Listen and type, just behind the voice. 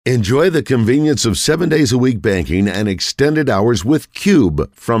Enjoy the convenience of 7 days a week banking and extended hours with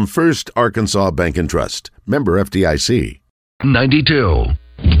Cube from First Arkansas Bank and Trust. Member FDIC. 92.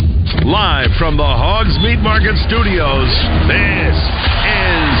 Live from the Hogs Meat Market Studios, this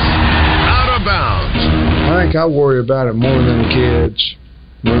is Out of Bounds. I think I worry about it more than the kids.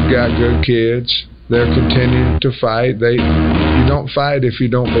 We've got good kids. They're continuing to fight. You don't fight if you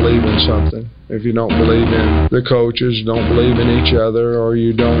don't believe in something. If you don't believe in the coaches, don't believe in each other, or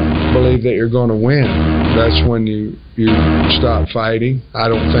you don't believe that you're going to win, that's when you stop fighting. I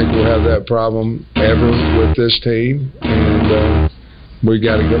don't think we'll have that problem ever with this team, and we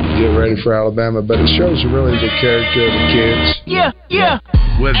got to get ready for Alabama. But it shows really the character of the kids. Yeah.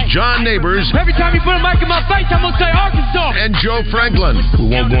 With John Neighbors. Every time you put a mic in my face, I'm going to say Arkansas. And Joe Franklin. We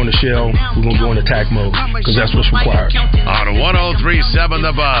won't go into shell. We're going to go into attack mode because that's what's required. On 103.7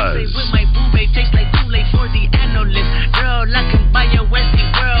 The Buzz. With my boo-babe, tastes like Kool-Aid for the analyst. Girl, I can buy your Westie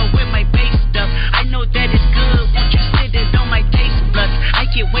world with my base stuff. I know that it's good. Won't you sit it on my taste buds? I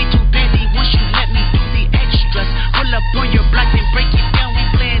get way too busy once you let me do the extras. Pull up on your block and break it down. We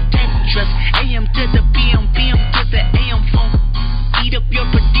playing Tetris. AM to the PM, PM to the AM phone. Eat up your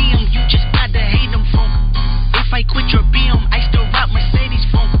per diem, you just gotta hate them funk. If I quit your BM, I still rock Mercedes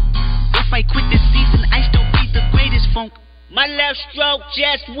funk. If I quit this season, I still be the greatest funk. My left stroke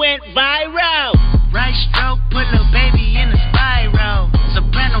just went viral. Right stroke put a baby in a spiral.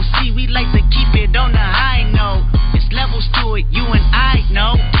 Soprano C, we like to keep it on the high note. It's levels to it, you and I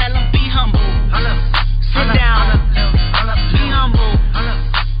know. Tell them be humble. Sit down. Be humble.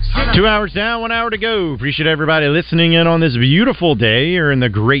 2 hours down, 1 hour to go. Appreciate everybody listening in on this beautiful day here in the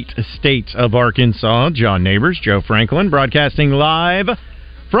great state of Arkansas. John Neighbors, Joe Franklin, broadcasting live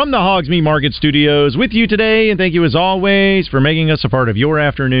from the Hogs Meat Market Studios with you today. And thank you as always for making us a part of your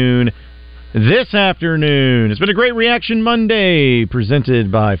afternoon this afternoon. It's been a great Reaction Monday presented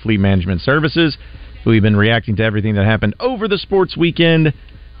by Fleet Management Services. We've been reacting to everything that happened over the sports weekend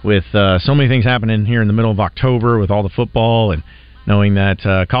with so many things happening here in the middle of October with all the football and knowing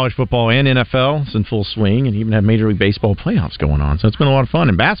that college football and NFL is in full swing and even have Major League Baseball playoffs going on. So it's been a lot of fun,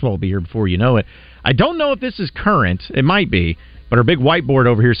 and basketball will be here before you know it. I don't know if this is current. It might be, but our big whiteboard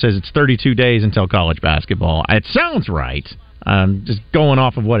over here says it's 32 days until college basketball. It sounds right. Just going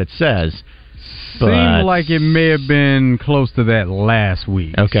off of what it says. Seemed like it may have been close to that last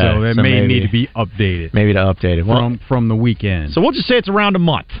week. Okay. So it may need to be updated. Maybe to update it. From the weekend. So we'll just say it's around a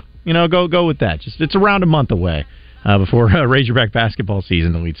month. Go with that. It's around a month away. Before Razorback basketball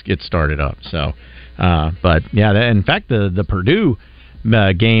season at least gets started up. So, but yeah, in fact, the Purdue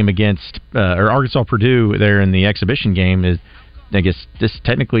game against or Arkansas Purdue there in the exhibition game is, I guess, this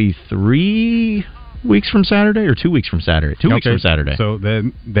technically 3 weeks from Saturday or 2 weeks from Saturday. 2 weeks from Saturday. So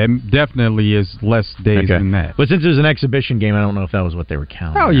that definitely is less days than that. But since it was an exhibition game, I don't know if that was what they were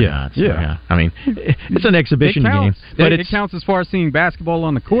counting. Oh yeah, yeah. I mean, it's an exhibition game, but it counts as far as seeing basketball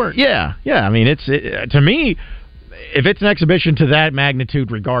on the court. Yeah. I mean, to me. If it's an exhibition to that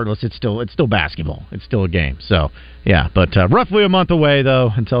magnitude, regardless, it's still basketball. It's still a game. So, yeah. But roughly a month away, though,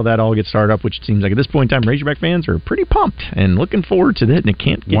 until that all gets started up, which seems like at this point in time, Razorback fans are pretty pumped and looking forward to it, and it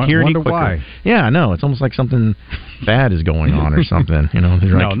can't get here any quicker. Why. Yeah, I know. It's almost like something bad is going on or something.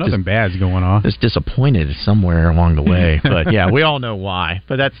 No, nothing bad is going on. Just disappointed somewhere along the way. But, yeah, we all know why.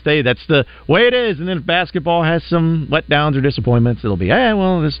 But that's the way it is. And then if basketball has some letdowns or disappointments, it'll be,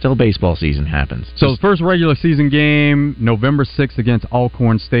 there's still baseball season happens. So the first regular season game, November 6th against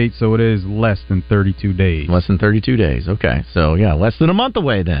Alcorn State, so it is less than 32 days. Less than 32 days, okay. So, yeah, less than a month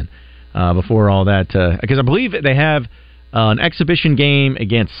away then before all that. Because I believe they have an exhibition game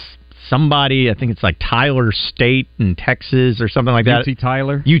against somebody, I think it's like Tyler State in Texas or something like that. UT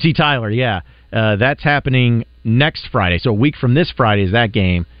Tyler? UT Tyler, yeah. That's happening next Friday. So a week from this Friday is that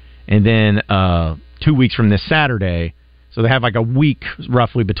game. And then 2 weeks from this Saturday. So they have like a week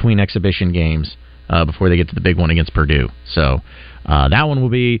roughly between exhibition games before they get to the big one against Purdue. So that one will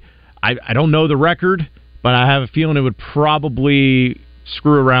be, I don't know the record, but I have a feeling it would probably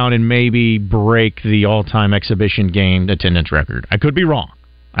screw around and maybe break the all-time exhibition game attendance record. I could be wrong.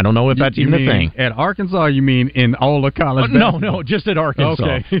 I don't know if that's even a thing. At Arkansas, you mean in all of college basketball? No, just at Arkansas.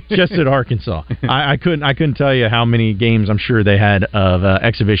 Okay. Just at Arkansas. I couldn't tell you how many games I'm sure they had of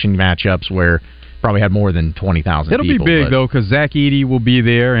exhibition matchups where probably had more than 20,000 people. It'll be big, though, because Zach Edey will be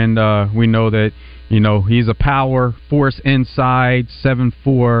there, and we know that he's a power force inside,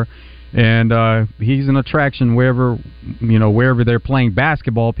 7'4", and he's an attraction wherever they're playing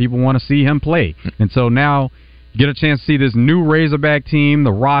basketball. People want to see him play, and so now get a chance to see this new Razorback team,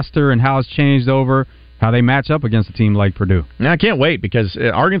 the roster, and how it's changed over. how they match up against a team like Purdue. Now, I can't wait because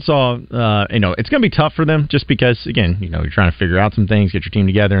Arkansas, it's going to be tough for them just because, again, you're trying to figure out some things, get your team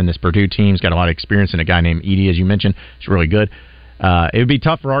together, and this Purdue team's got a lot of experience, and a guy named Edey, as you mentioned, is really good. It would be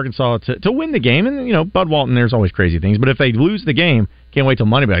tough for Arkansas to win the game, and Bud Walton, there's always crazy things, but if they lose the game, can't wait till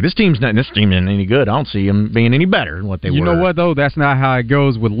Monday. Be like, this team isn't any good. I don't see them being any better than what they were. You know what, though? That's not how it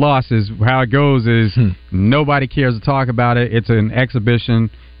goes with losses. How it goes is nobody cares to talk about it. It's an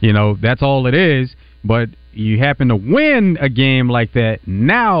exhibition. That's all it is. But you happen to win a game like that,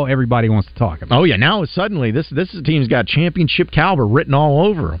 now everybody wants to talk about it. Oh, yeah. Now, suddenly, this team's got championship caliber written all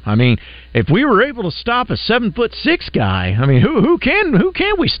over them. I mean, if we were able to stop a 7'6" guy, I mean, who can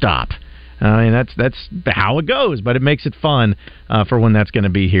we stop? I mean, that's how it goes, but it makes it fun for when that's going to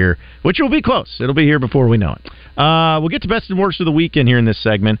be here, which will be close. It'll be here before we know it. We'll get to best and worst of the weekend here in this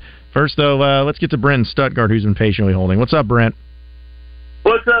segment. First, though, let's get to Brent in Stuttgart, who's been patiently holding. What's up, Brent?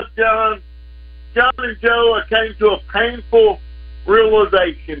 What's up, John? John and Joe, I came to a painful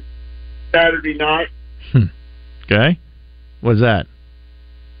realization Saturday night. Okay. What's that?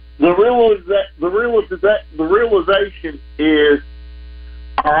 The realization is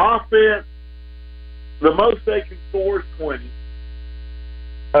our offense, the most they can score is 20.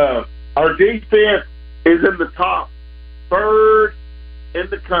 Our defense is in the top third in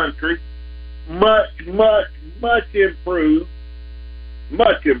the country. Much improved.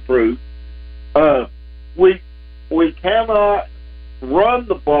 Much improved. We cannot run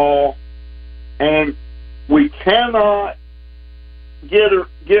the ball, and we cannot get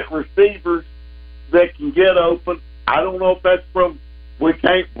receivers that can get open. I don't know if that's from we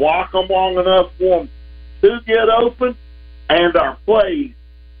can't block them long enough for them to get open, and our plays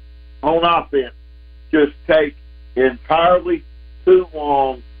on offense just take entirely too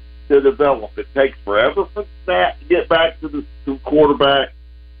long to develop. It takes forever for the snap to get back to the quarterback,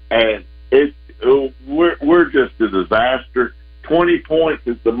 and we're just a disaster. 20 points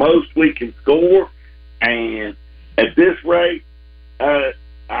is the most we can score, and at this rate, I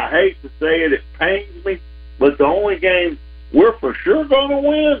hate to say it, it pains me, but the only game we're for sure going to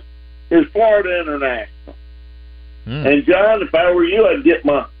win is Florida International. And, John, if I were you, I'd get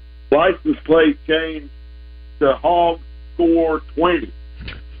my license plate changed to Hog Score 20.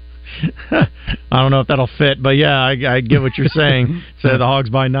 I don't know if that'll fit, but yeah, I get what you're saying. So the Hogs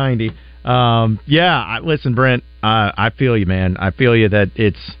by 90. Listen, Brent, I feel you, man. I feel you that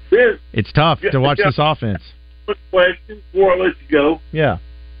it's tough to watch this offense. Quick question before I let you go. Yeah.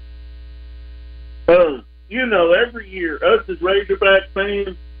 Every year, us as Razorback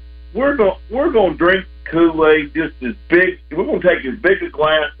fans, we're going to drink Kool-Aid just as big. We're going to take as big a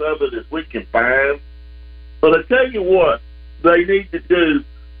glass of it as we can find. But I tell you what, they need to do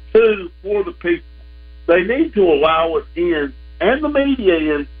too for the people. They need to allow us in, and the media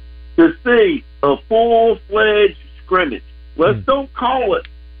in, to see a full-fledged scrimmage. Let's don't call it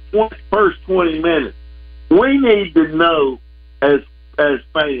first 20 minutes. We need to know as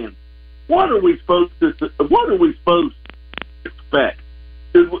fans, what are we supposed to expect?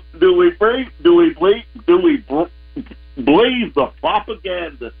 Do we believe the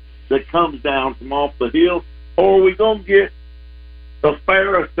propaganda that comes down from off the hill, or are we going to get a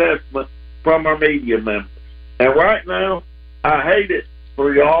fair assessment from our media members? And right now, I hate it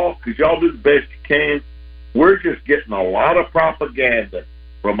for y'all because y'all do the best you can. We're just getting a lot of propaganda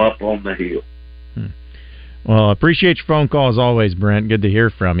from up on the hill. Well, I appreciate your phone call as always, Brent. Good to hear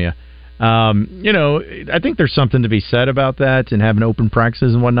from you. I think there's something to be said about that and having open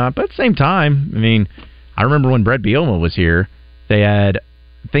practices and whatnot. But at the same time, I mean, I remember when Brett Bielema was here, they had,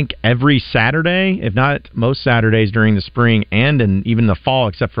 I think, every Saturday, if not most Saturdays during the spring and even the fall,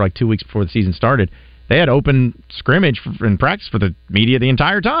 except for like 2 weeks before the season started, they had open scrimmage and practice for the media the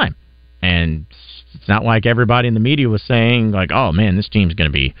entire time. And it's not like everybody in the media was saying, like, oh, man, this team's going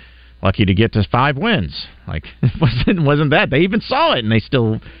to be lucky to get to 5 wins. Like, it wasn't that. They even saw it, and they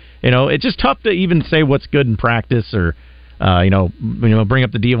still, it's just tough to even say what's good in practice or, bring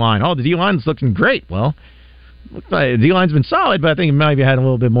up the D-line. Oh, the D-line's looking great. Well, the D-line's been solid, but I think it maybe had a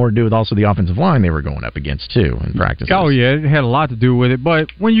little bit more to do with also the offensive line they were going up against, too, in practice. Oh, yeah, it had a lot to do with it. But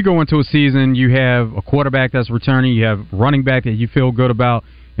when you go into a season, you have a quarterback that's returning, you have running back that you feel good about,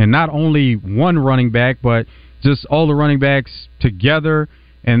 and not only one running back, but just all the running backs together,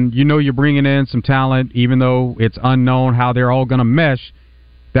 and you're bringing in some talent, even though it's unknown how they're all going to mesh.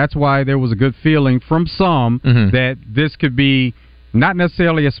 That's why there was a good feeling from some that this could be not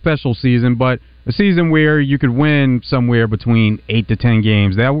necessarily a special season, but a season where you could win somewhere between 8 to 10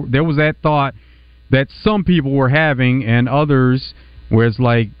 games. There was that thought that some people were having, and others where it's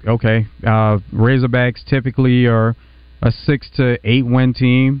like, okay, Razorbacks typically are a 6 to 8 win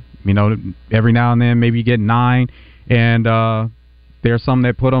team. every now and then maybe you get 9, and there's some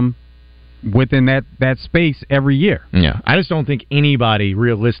that put them within that space every year. Yeah, I just don't think anybody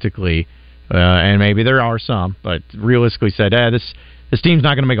realistically, and maybe there are some, but realistically said, this team's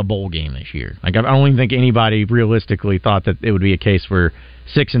not going to make a bowl game this year. Like, I don't even think anybody realistically thought that it would be a case where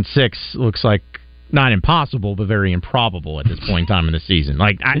 6-6 looks like not impossible, but very improbable at this point in time in the season.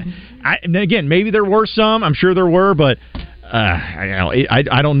 Like, and again, maybe there were some. I'm sure there were, but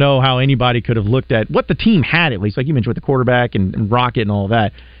I don't know how anybody could have looked at what the team had, at least, like you mentioned with the quarterback and Rocket and all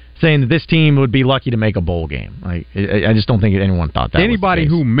that, saying that this team would be lucky to make a bowl game. Like, I just don't think anyone thought that. Anybody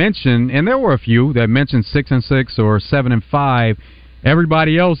was the case. who mentioned, and there were a few that mentioned 6-6 or 7-5.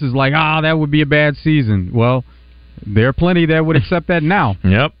 Everybody else is like, that would be a bad season. Well, there are plenty that would accept that now.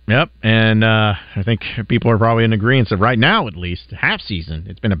 Yep. And I think people are probably in agreement. Right now, at least, half season.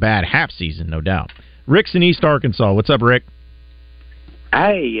 It's been a bad half season, no doubt. Rick's in East Arkansas. What's up, Rick?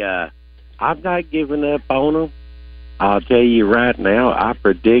 Hey, I'm not giving up on them. I'll tell you right now, I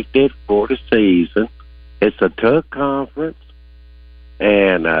predicted for the season. It's a tough conference,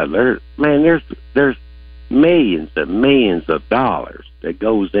 and there's millions and millions of dollars that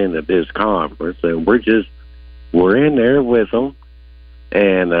goes into this conference, and we're in there with them.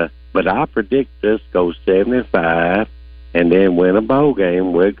 And but I predict us go 7-5, and then win a bowl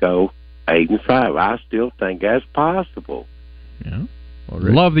game. We'll go 8-5. I still think that's possible. Yeah,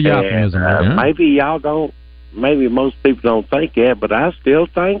 love the optimism. And, maybe y'all don't. Maybe most people don't think that, but I still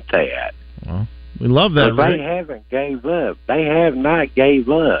think that. Well, we love that. But they haven't gave up. They have not gave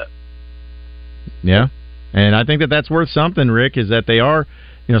up. Yeah, and I think that's worth something, Rick, is that they are,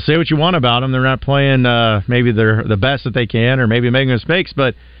 say what you want about them. They're not playing maybe they're the best that they can or maybe making mistakes,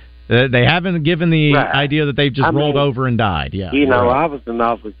 but they haven't given the idea that they've just rolled over and died. Yeah, I was an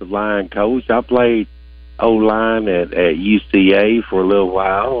offensive line coach. I played O-line at UCA for a little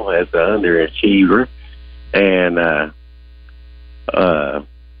while as an underachiever. And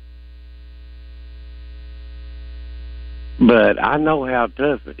but I know how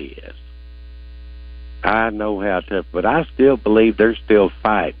tough it is. But I still believe they're still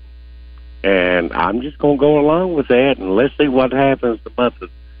fighting. And I'm just going to go along with that, and let's see what happens the month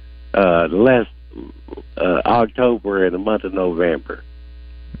of October and the month of November.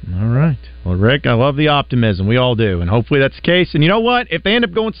 All right. Well, Rick, I love the optimism. We all do, and hopefully that's the case. And you know what? If they end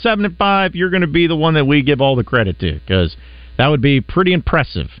up going 7-5, you're going to be the one that we give all the credit to, because that would be pretty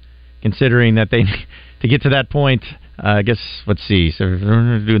impressive, considering that they to get to that point. I guess let's see. So we're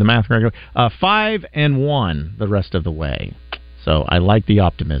going to do the math right. 5-1 the rest of the way. So I like the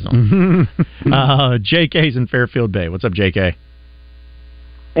optimism. JK's in Fairfield Bay. What's up, JK?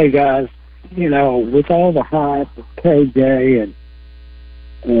 Hey guys, with all the hype of KJ and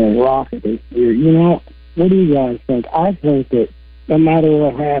Rocket this year, what do you guys think? I think that no matter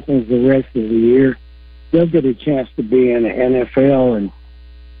what happens the rest of the year, they'll get a chance to be in the NFL. And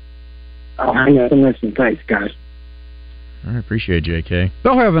I'll hang up and listen. Thanks, guys. I appreciate it, JK.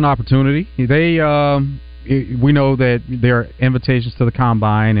 They'll have an opportunity. We know that there are invitations to the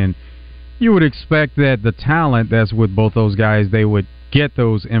combine, and you would expect that the talent that's with both those guys, they would get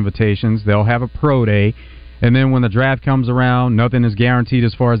those invitations. They'll have a pro day. And then when the draft comes around, nothing is guaranteed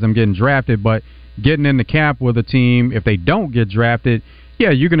as far as them getting drafted, but getting in the camp with a team, if they don't get drafted,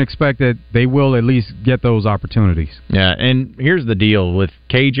 you can expect that they will at least get those opportunities. Yeah, and here's the deal with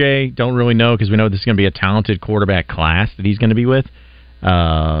KJ. Don't really know, because we know this is going to be a talented quarterback class that he's going to be with.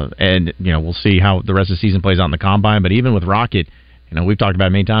 And we'll see how the rest of the season plays out in the combine. But even with Rocket, we've talked about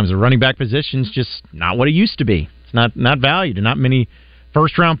it many times, the running back position's just not what it used to be. It's not valued, and not many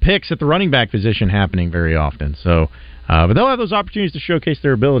first-round picks at the running back position happening very often. So, but they'll have those opportunities to showcase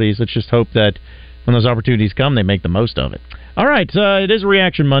their abilities. Let's just hope that when those opportunities come, they make the most of it. All right, it is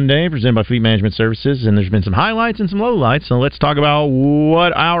Reaction Monday, presented by Fleet Management Services, and there's been some highlights and some lowlights. So let's talk about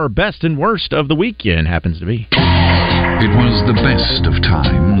what our best and worst of the weekend happens to be. It was the best of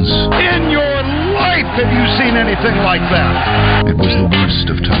times. In your life have you seen anything like that? It was the worst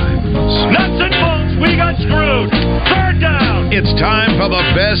of times. Nuts and bolts, we got screwed. Third down. It's time for the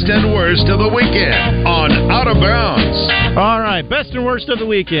best and worst of the weekend on Out of Bounds. All right, best and worst of the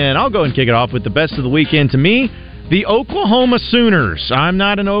weekend. I'll go and kick it off with the best of the weekend. To me, the Oklahoma Sooners. I'm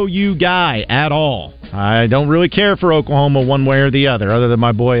not an OU guy at all. I don't really care for Oklahoma one way or the other than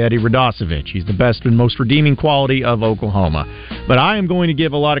my boy Eddie Radosevich. He's the best and most redeeming quality of Oklahoma. But I am going to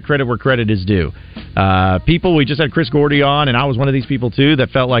give a lot of credit where credit is due. We just had Chris Gordy on, and I was one of these people too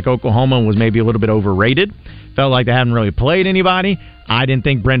that felt like Oklahoma was maybe a little bit overrated. Felt like they hadn't really played anybody. I didn't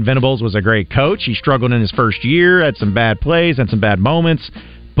think Brent Venables was a great coach. He struggled in his first year, had some bad plays, had some bad moments.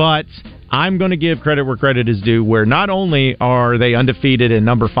 But I'm going to give credit where credit is due, where not only are they undefeated and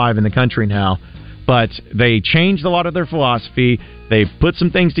number 5 in the country now, but they changed a lot of their philosophy. They put some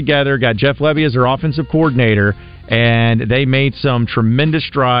things together, got Jeff Levy as their offensive coordinator, and they made some tremendous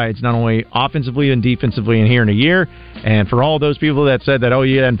strides, not only offensively and defensively in here in a year. And for all those people that said that, oh,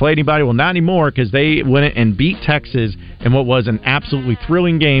 you hadn't played anybody, well, not anymore, because they went and beat Texas in what was an absolutely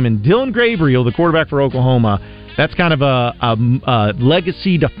thrilling game. And Dylan Gabriel, the quarterback for Oklahoma, that's kind of a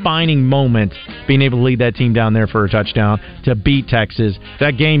legacy-defining moment, being able to lead that team down there for a touchdown to beat Texas.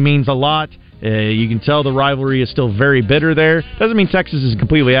 That game means a lot. You can tell the rivalry is still very bitter there. Doesn't mean Texas is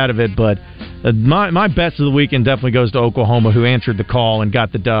completely out of it, but my best of the weekend definitely goes to Oklahoma, who answered the call and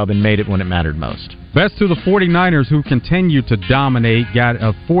got the dub and made it when it mattered most. Best to the 49ers, who continue to dominate, got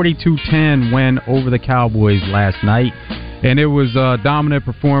a 42-10 win over the Cowboys last night. And it was a dominant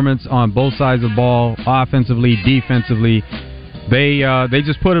performance on both sides of the ball, offensively, defensively. They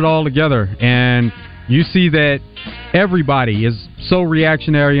just put it all together. And you see that everybody is so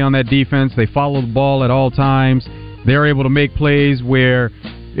reactionary on that defense. They follow the ball at all times. They're able to make plays where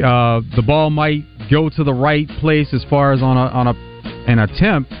the ball might go to the right place as far as on an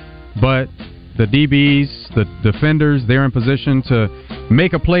attempt, but the DBs, the defenders, they're in position to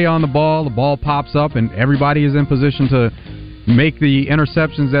make a play on the ball pops up, and everybody is in position to make the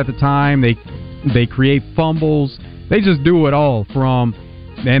interceptions at the time. They create fumbles. They just do it all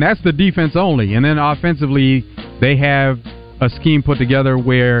and that's the defense only. And then offensively, they have a scheme put together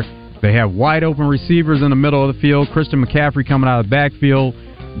where they have wide open receivers in the middle of the field, Christian McCaffrey coming out of the backfield,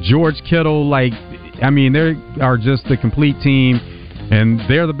 George Kittle, they are just the complete team, and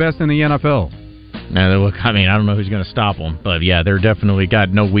they're the best in the NFL. Now, I don't know who's going to stop them, but yeah, they're definitely got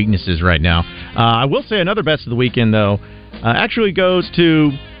no weaknesses right now. I will say another best of the weekend, though, actually goes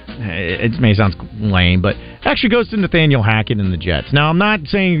to, it may sound lame, but actually goes to Nathaniel Hackett and the Jets. Now, I'm not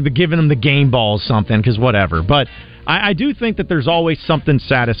saying giving them the game ball is something, because whatever, but I do think that there's always something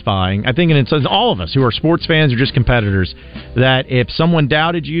satisfying. I think it's all of us who are sports fans or just competitors, that if someone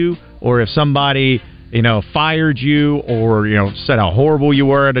doubted you, or if somebody fired you, or said how horrible you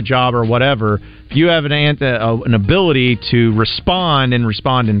were at a job or whatever, if you have an ability to respond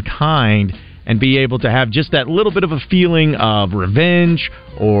in kind and be able to have just that little bit of a feeling of revenge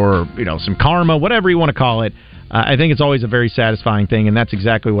or some karma, whatever you want to call it, I think it's always a very satisfying thing, and that's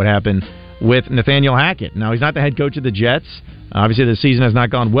exactly what happened with Nathaniel Hackett. Now, he's not the head coach of the Jets. Obviously, the season has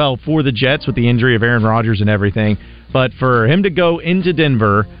not gone well for the Jets with the injury of Aaron Rodgers and everything. But for him to go into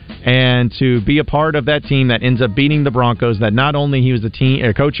Denver and to be a part of that team that ends up beating the Broncos, that not only he was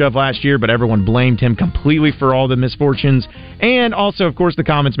the coach of last year, but everyone blamed him completely for all the misfortunes, and also, of course, the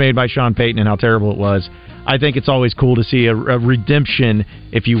comments made by Sean Payton and how terrible it was. I think it's always cool to see a redemption,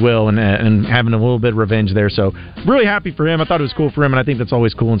 if you will, and having a little bit of revenge there. So really happy for him. I thought it was cool for him, and I think that's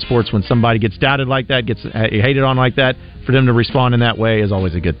always cool in sports when somebody gets doubted like that, gets hated on like that. For them to respond in that way is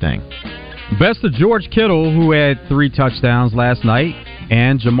always a good thing. Best of George Kittle, who had 3 touchdowns last night,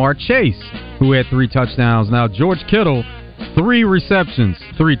 and Jamar Chase, who had 3 touchdowns. Now, George Kittle, 3 receptions,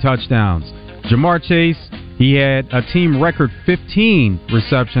 3 touchdowns. Jamar Chase, he had a team record 15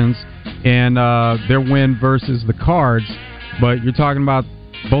 receptions in their win versus the Cards. But you're talking about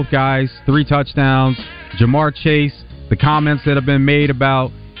both guys, 3 touchdowns. Jamar Chase, the comments that have been made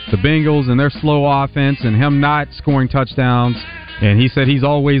about the Bengals and their slow offense and him not scoring touchdowns, and he said he's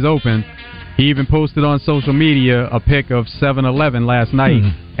always open. He even posted on social media a pic of 7-Eleven last night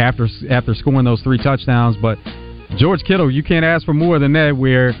after scoring those 3 touchdowns. But George Kittle, you can't ask for more than that,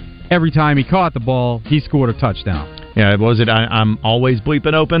 where every time he caught the ball, he scored a touchdown. Yeah, what was it? I'm always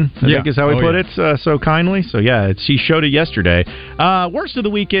bleeping open, I think is how he put it so kindly. So, yeah, he showed it yesterday. Worst of the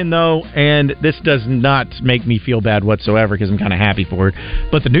weekend, though, and this does not make me feel bad whatsoever because I'm kind of happy for it,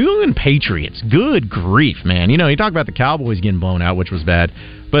 but the New England Patriots, good grief, man. You talk about the Cowboys getting blown out, which was bad,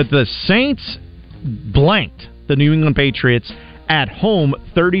 but the Saints blanked the New England Patriots at home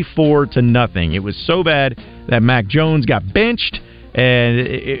 34-0. It was so bad that Mac Jones got benched, and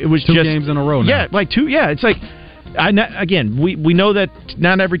it was 2 games in a row now. Yeah, like 2, it's like... Again, we know that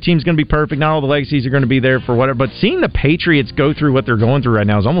not every team's going to be perfect. Not all the legacies are going to be there for whatever. But seeing the Patriots go through what they're going through right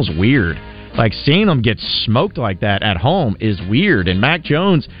now is almost weird. Like, seeing them get smoked like that at home is weird. And Mac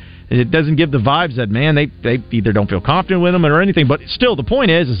Jones, it doesn't give the vibes that, man, they either don't feel confident with him or anything. But still, the point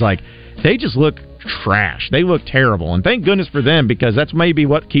is like, they just look trash. They look terrible. And thank goodness for them, because that's maybe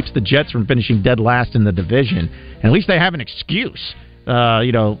what keeps the Jets from finishing dead last in the division. And at least they have an excuse.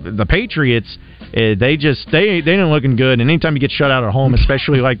 The Patriots, they ain't looking good, and anytime you get shut out at home,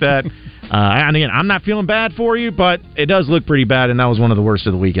 especially like that, and again, I'm not feeling bad for you, but it does look pretty bad, and that was one of the worst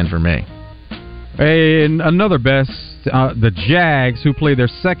of the weekend for me. And another best the Jags, who play their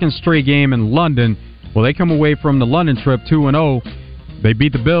second straight game in London. Well, they come away from the London trip 2-0. They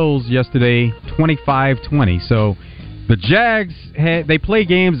beat the Bills yesterday 25-20. So the Jags, they play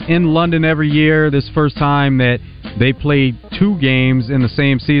games in London every year. This first time that they played 2 games in the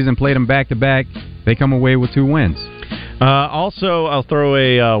same season, played them back-to-back, they come away with 2 wins. Also, I'll throw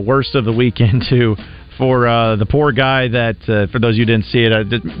a worst of the weekend, too, for the poor guy that, for those of you who didn't see it,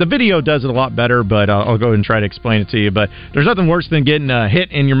 the video does it a lot better, but I'll go ahead and try to explain it to you. But there's nothing worse than getting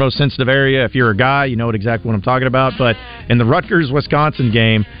hit in your most sensitive area. If you're a guy, you know exactly what I'm talking about. But in the Rutgers-Wisconsin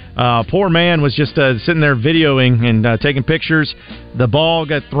game, poor man was just sitting there videoing and taking pictures. The ball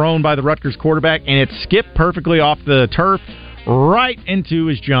got thrown by the Rutgers quarterback, and it skipped perfectly off the turf right into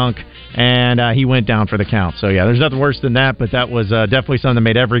his junk, and he went down for the count. So, yeah, there's nothing worse than that, but that was definitely something that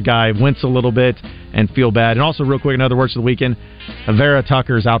made every guy wince a little bit and feel bad. And also, real quick, another worst of the weekend, Vera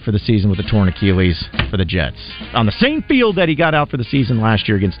Tucker's out for the season with a torn Achilles for the Jets on the same field that he got out for the season last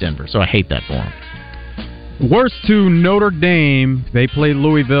year against Denver. So I hate that for him. Worst to Notre Dame. They played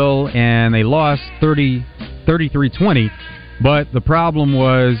Louisville, and they lost 33-20. But the problem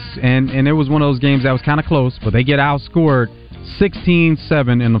was, and it was one of those games that was kind of close, but they get outscored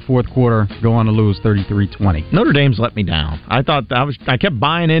 16-7 in the fourth quarter, go on to lose 33-20. Notre Dame's let me down. I kept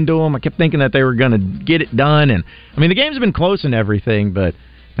buying into them. I kept thinking that they were going to get it done. And I mean, the games have been close and everything, but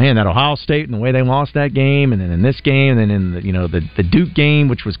man, that Ohio State and the way they lost that game, and then in this game, and then in the Duke game,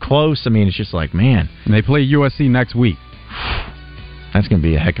 which was close. I mean, it's just like, man. And they play USC next week. That's going to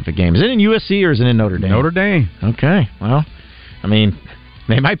be a heck of a game. Is it in USC or is it in Notre Dame? Notre Dame. Okay. Well, I mean,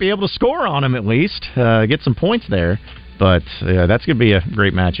 they might be able to score on them at least, get some points there. But that's going to be a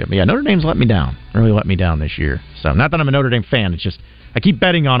great matchup. But yeah, Notre Dame's let me down. Really let me down this year. So not that I'm a Notre Dame fan. It's just I keep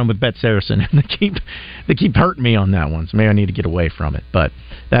betting on them with Bet Saracen, and they keep hurting me on that one. So maybe I need to get away from it. But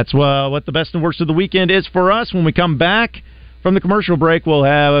that's what the best and worst of the weekend is for us. When we come back from the commercial break, we'll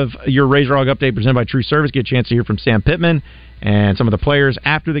have your Razor Hog update presented by True Service. Get a chance to hear from Sam Pittman and some of the players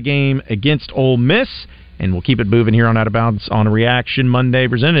after the game against Ole Miss. And we'll keep it moving here on Out of Bounds on Reaction Monday,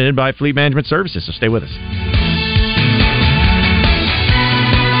 presented by Fleet Management Services. So stay with us.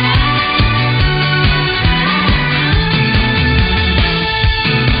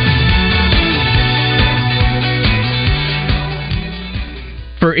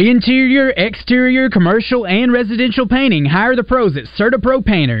 For interior, exterior, commercial, and residential painting, hire the pros at CertaPro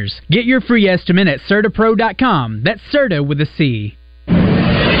Painters. Get your free estimate at CertaPro.com. That's Certa with a C.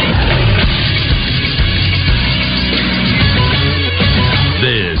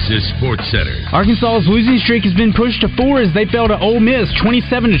 This is SportsCenter. Arkansas's losing streak has been pushed to 4 as they fell to Ole Miss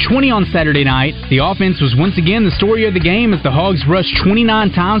 27-20 on Saturday night. The offense was once again the story of the game as the Hogs rushed 29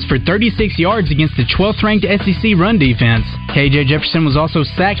 times for 36 yards against the 12th-ranked SEC run defense. KJ Jefferson was also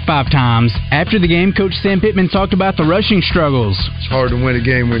sacked 5 times. After the game, Coach Sam Pittman talked about the rushing struggles. It's hard to win a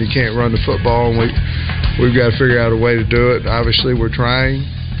game when you can't run the football, and we've got to figure out a way to do it. Obviously, we're trying,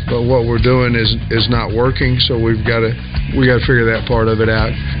 but what we're doing is not working, so we got to figure that part of it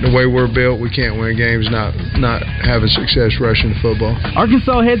out. The way we're built, we can't win games not having success rushing the football.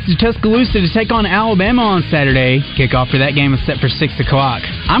 Arkansas heads to Tuscaloosa to take on Alabama on Saturday. Kickoff for that game is set for 6 o'clock.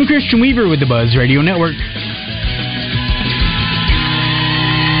 I'm Christian Weaver with the Buzz Radio Network.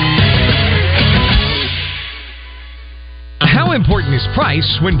 How important is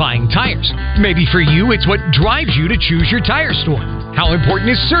price when buying tires? Maybe for you, it's what drives you to choose your tire store. How important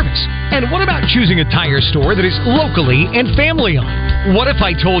is service? And what about choosing a tire store that is locally and family-owned? What if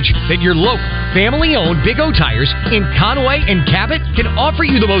I told you that your local, family-owned Big O Tires in Conway and Cabot can offer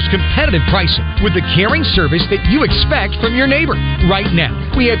you the most competitive pricing with the caring service that you expect from your neighbor? Right now,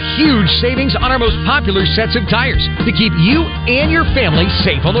 we have huge savings on our most popular sets of tires to keep you and your family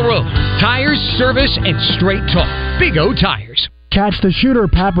safe on the road. Tires, service, and straight talk. Big O Tires. Catch the shooter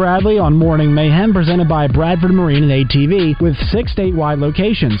Pat Bradley on Morning Mayhem presented by Bradford Marine and ATV with 6 statewide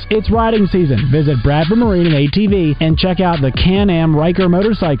locations. It's riding season. Visit Bradford Marine and ATV and check out the Can-Am Riker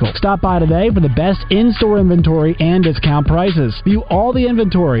motorcycle. Stop by today for the best in-store inventory and discount prices. View all the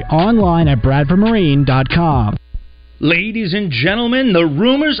inventory online at bradfordmarine.com. Ladies and gentlemen, the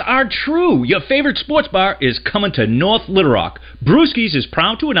rumors are true. Your favorite sports bar is coming to North Little Rock. Brewski's is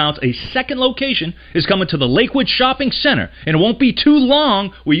proud to announce a second location is coming to the Lakewood Shopping Center, and it won't be too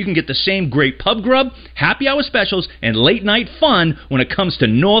long where you can get the same great pub grub, happy hour specials, and late night fun when it comes to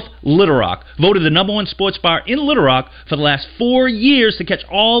North Little Rock. Voted the #1 sports bar in Little Rock for the last 4 years to catch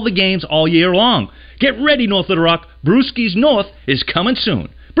all the games all year long. Get ready, North Little Rock. Brewski's North is coming soon.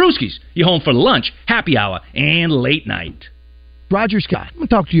 Brewski's, your home for lunch, happy hour, and late night. Roger Scott. I'm going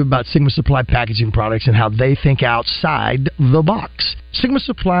to talk to you about Sigma Supply Packaging Products and how they think outside the box. Sigma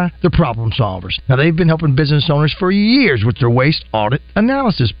Supply, they're problem solvers. Now, they've been helping business owners for years with their waste audit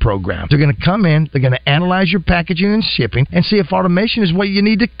analysis program. They're going to come in, they're going to analyze your packaging and shipping, and see if automation is what you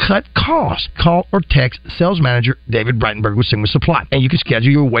need to cut costs. Call or text sales manager David Breitenberg with Sigma Supply, and you can schedule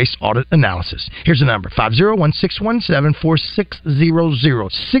your waste audit analysis. Here's the number,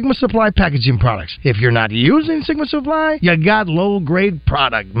 501-617-4600. Sigma Supply Packaging Products. If you're not using Sigma Supply, you got low-grade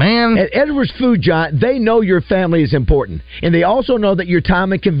product, man. At Edwards Food Giant, they know your family is important, and they also know that your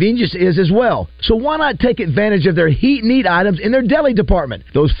time and convenience is as well. So why not take advantage of their heat and eat items in their deli department?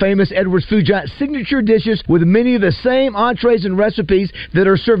 Those famous Edwards Food Giant signature dishes with many of the same entrees and recipes that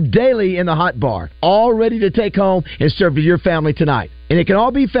are served daily in the hot bar, all ready to take home and serve to your family tonight. And it can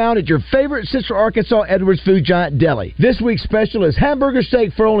all be found at your favorite Central Arkansas Edwards Food Giant deli. This week's special is hamburger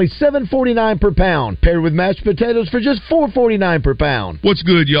steak for only $7.49 per pound, paired with mashed potatoes for just $4.49 per pound. What's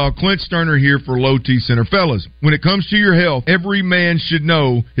good, y'all? Clint Sterner here for Low T Center. Fellas, when it comes to your health, every man should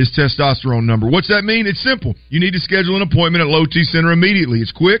know his testosterone number. What's that mean? It's simple. You need to schedule an appointment at Low T Center immediately.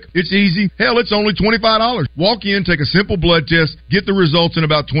 It's quick, it's easy. Hell, it's only $25. Walk in, take a simple blood test, get the results in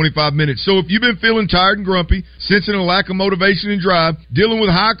about 25 minutes. So if you've been feeling tired and grumpy, sensing a lack of motivation and drive, dealing with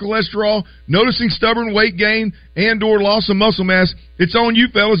high cholesterol, noticing stubborn weight gain, and or loss of muscle mass, it's on you,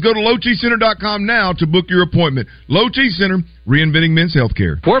 fellas. Go to lowtcenter.com now to book your appointment. Low T Center, reinventing men's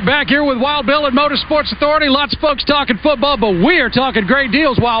healthcare. We're back here with Wild Bill at Motorsports Authority. Lots of folks talking football, but we're talking great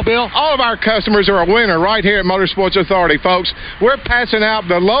deals, Wild Bill. All of our customers are a winner right here at Motorsports Authority, folks. We're passing out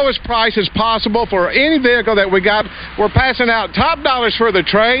the lowest prices possible for any vehicle that we got. We're passing out top dollars for the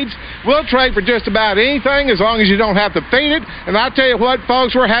trades. We'll trade for just about anything as long as you don't have to feed it. And I tell you what,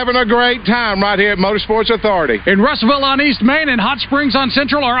 folks, we're having a great time right here at Motorsports Authority. In Russellville on East Main and Hot Springs on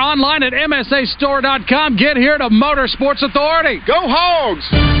Central, or online at msastore.com. Get here to Motorsports Authority. Go Hogs!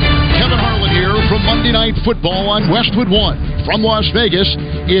 Kevin Harlan here from Monday Night Football on Westwood One. From Las Vegas,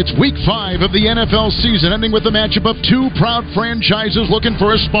 it's Week 5 of the NFL season, ending with the matchup of two proud franchises looking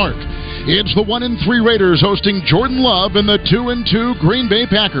for a spark. It's the 1-3 Raiders hosting Jordan Love and the 2-2 Green Bay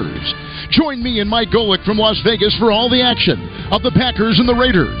Packers. Join me and Mike Golick from Las Vegas for all the action of the Packers and the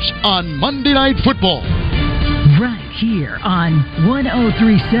Raiders on Monday Night Football. Right here on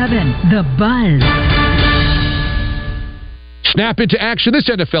 103.7 The Buzz. Snap into action this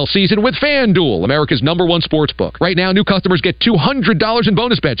NFL season with FanDuel, America's #1 sportsbook. Right now, new customers get $200 in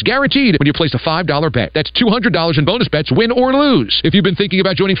bonus bets, guaranteed, when you place a $5 bet. That's $200 in bonus bets, win or lose. If you've been thinking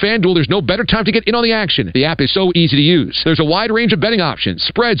about joining FanDuel, there's no better time to get in on the action. The app is so easy to use. There's a wide range of betting options,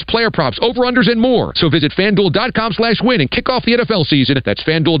 spreads, player props, over-unders, and more. So visit FanDuel.com/win and kick off the NFL season. That's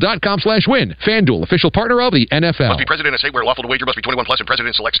FanDuel.com/win. FanDuel, official partner of the NFL. Must be present in a state where lawful to wager, must be 21 plus and present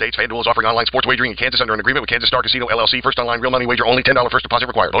in select states. FanDuel is offering online sports wagering in Kansas under an agreement with Kansas Star Casino LLC. First online real money wager only, $10 first deposit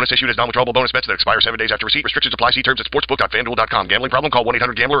required. Bonus issued as non-withdrawable bonus bets that expire 7 days after receipt. Restrictions apply. See terms at sportsbook.fanduel.com. Gambling problem? Call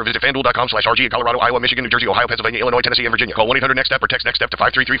 1-800-GAMBLER or visit fanduel.com/RG in Colorado, Iowa, Michigan, New Jersey, Ohio, Pennsylvania, Illinois, Tennessee, and Virginia. Call 1-800-NEXT-STEP or text NEXT-STEP to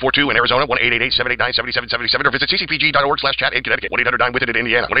 53342 in Arizona, 1-888-789-7777 or visit ccpg.org/chat in Connecticut, 1-800-9-WITH-IT in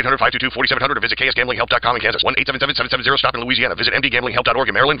Indiana, 1-800-522-4700 or visit ksgamblinghelp.com in Kansas, 1-877-770-STOP in Louisiana. Visit mdgamblinghelp.org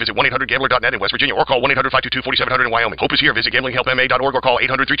in Maryland. Visit 1-800-GAMBLER.net in West Virginia or call 1-800-522-4700 in Wyoming. Hope is here. Visit gamblinghelpma.org or call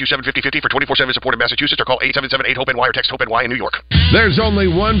 800-327-5050 for 24/7 support in Massachusetts or call 877-8-HOPE-NY or text HOPE-NY in New York. There's only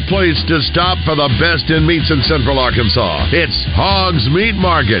one place to stop for the best in meats in Central Arkansas. It's Hogs Meat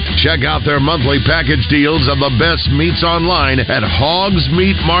Market. Check out their monthly package deals of the best meats online at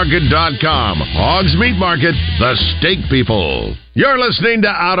hogsmeatmarket.com. Hogs Meat Market, the steak people. You're listening to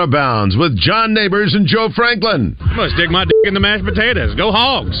Out of Bounds with John Neighbors and Joe Franklin. I'm going to stick my dick in the mashed potatoes. Go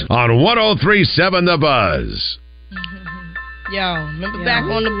Hogs. On 103.7 The Buzz. Yo, remember back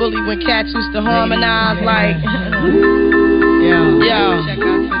on the bully when cats used to harmonize like... Yo,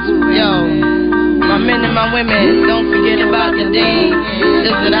 my men and my women, don't forget about the dean.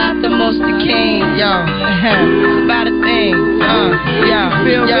 This is after most the king. Yo, it's about a thing.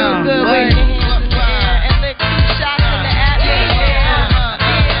 Feel real good. Wait.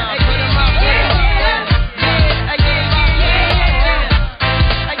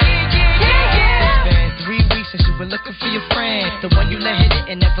 Looking for your friend, the one you let hit it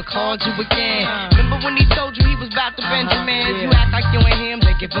and never called you again. Remember when he told you he was about to Benjamin? You act like you ain't him,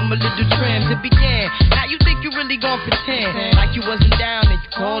 they give him a little trim to begin. Now you think you really gon' pretend like you wasn't down and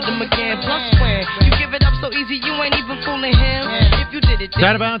you called him again. Plus when you give it up so easy, you ain't even fooling him. If you did it,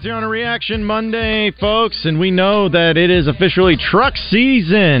 Out of Bounds here on a Reaction Monday, folks, and we know that it is officially truck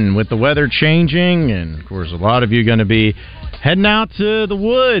season with the weather changing, and of course a lot of you are going to be heading out to the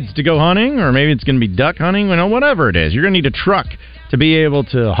woods to go hunting, or maybe it's going to be duck hunting, whatever it is. You're going to need a truck to be able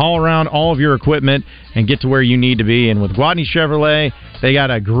to haul around all of your equipment and get to where you need to be. And with Gwatney Chevrolet, they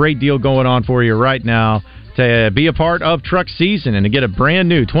got a great deal going on for you right now to be a part of truck season and to get a brand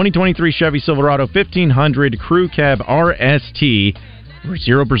new 2023 Chevy Silverado 1500 Crew Cab RST for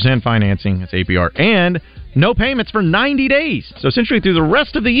 0% financing. That's APR. And no payments for 90 days. So essentially through the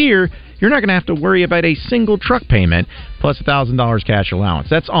rest of the year, you're not going to have to worry about a single truck payment plus $1,000 cash allowance.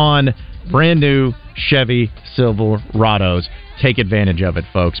 That's on brand new Chevy Silverados. Take advantage of it,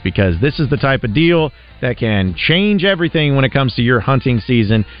 folks, because this is the type of deal that can change everything when it comes to your hunting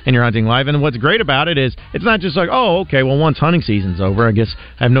season and your hunting life. And what's great about it is it's not just like, oh, okay, well, once hunting season's over, I guess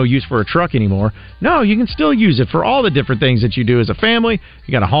I have no use for a truck anymore. No, you can still use it for all the different things that you do as a family.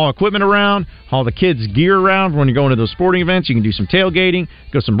 You got to haul equipment around, haul the kids' gear around when you're going to those sporting events. You can do some tailgating,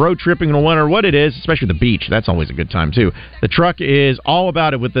 go some road tripping in the winter, what it is, especially the beach. That's always a good time, too. The truck is all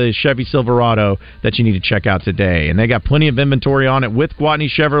about it with the Chevy Silverado that you need to check out today. And they got plenty of inventory on it with Gwatney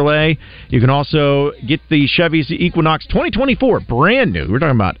Chevrolet. You can also get the Chevy Equinox 2024, brand new. We're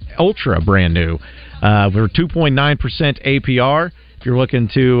talking about ultra brand new. We're 2.9% APR if you're looking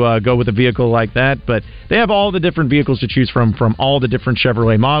to go with a vehicle like that. But they have all the different vehicles to choose from all the different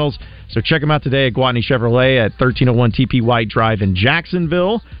Chevrolet models. So check them out today at Gwatney Chevrolet at 1301 TP White Drive in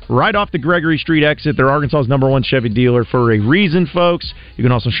Jacksonville, right off the Gregory Street exit. They're Arkansas's #1 Chevy dealer for a reason, folks. You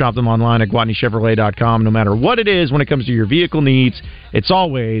can also shop them online at GwatneyChevrolet.com. No matter what it is when it comes to your vehicle needs, it's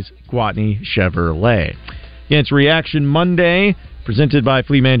always Gwatney Chevrolet. Again, it's Reaction Monday, presented by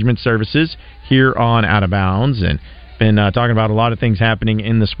Fleet Management Services here on Out of Bounds. And been talking about a lot of things happening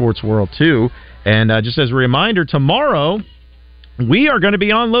in the sports world, too. And just as a reminder, tomorrow we are going to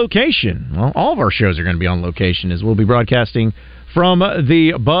be on location. Well, all of our shows are going to be on location as we'll be broadcasting from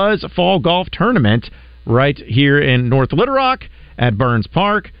the Buzz Fall Golf Tournament right here in North Little Rock at Burns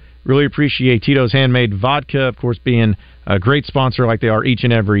Park. Really appreciate Tito's Handmade Vodka, of course, being a great sponsor like they are each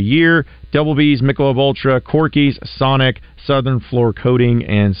and every year. Double B's, Michelob Ultra, Corky's, Sonic, Southern Floor Coating,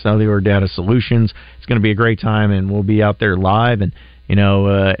 and Cellular Data Solutions. It's going to be a great time, and we'll be out there live. And,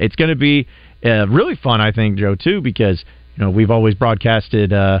 it's going to be really fun, I think, Joe, too, because, we've always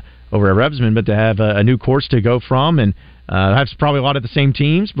broadcasted over at Rebsman, but to have a new course to go from and have probably a lot of the same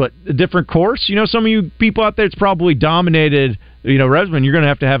teams, but a different course. Some of you people out there, it's probably dominated, Rebsman. You're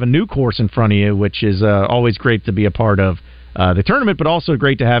going to have a new course in front of you, which is always great to be a part of the tournament, but also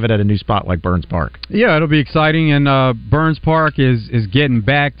great to have it at a new spot like Burns Park. Yeah, it'll be exciting, and Burns Park is getting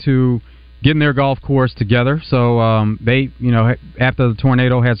back to getting their golf course together. So they, after the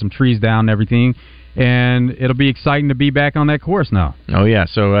tornado, had some trees down and everything, and it'll be exciting to be back on that course now. Oh yeah,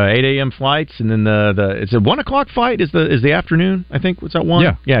 so 8 a.m. flights, and then it's a 1 o'clock flight. Is the afternoon? I think was that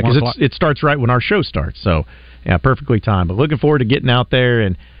 1? Yeah, because it starts right when our show starts. So yeah, perfectly timed. But looking forward to getting out there,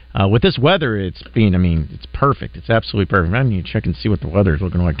 and with this weather, it's perfect. It's absolutely perfect. I need to check and see what the weather is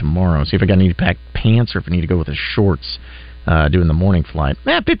looking like tomorrow. See if I need to pack pants or if I need to go with the shorts doing the morning flight.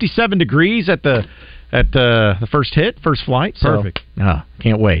 57 degrees at the first flight. So, perfect.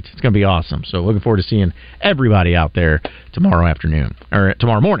 Can't wait. It's going to be awesome. So looking forward to seeing everybody out there tomorrow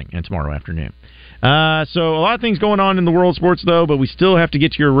morning and tomorrow afternoon. So a lot of things going on in the world of sports, though, but we still have to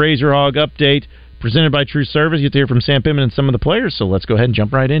get to your Razor Hog update presented by True Service. You get to hear from Sam Pittman and some of the players, so let's go ahead and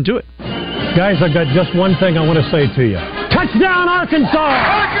jump right into it. Guys, I've got just one thing I want to say to you. Touchdown, Arkansas!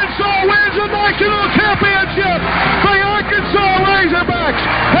 Arkansas wins the national championship! The Arkansas Razorbacks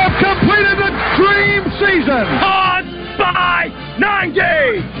have completed the dream season! On by 90!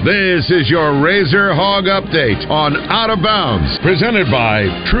 This is your Razor Hog Update on Out of Bounds, presented by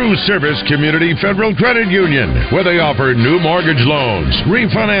True Service Community Federal Credit Union, where they offer new mortgage loans,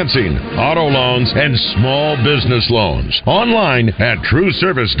 refinancing, auto loans, and small business loans. Online at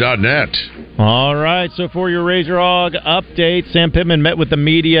trueservice.net. All right, so for your Razor Hog update, Sam Pittman met with the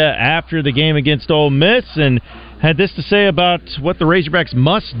media after the game against Ole Miss and had this to say about what the Razorbacks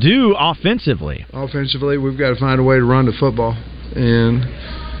must do offensively. Offensively, we've got to find a way to run the football. And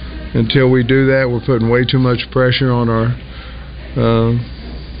until we do that, we're putting way too much pressure on our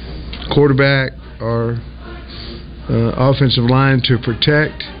quarterback, our offensive line to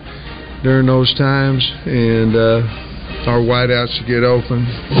protect during those times, and our wideouts to get open.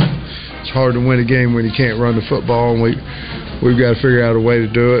 It's hard to win a game when you can't run the football, and we've got to figure out a way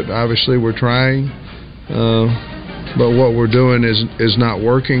to do it. Obviously, we're trying, but what we're doing is not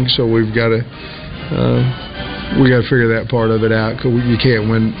working. So we got to figure that part of it out, because you can't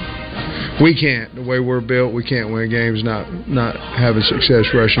win. We can't. The way we're built, we can't win games not having success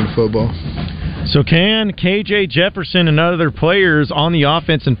rushing the football. So can KJ Jefferson and other players on the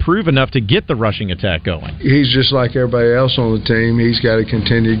offense improve enough to get the rushing attack going? He's just like everybody else on the team. He's got to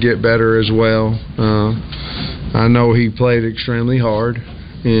continue to get better as well. I know he played extremely hard,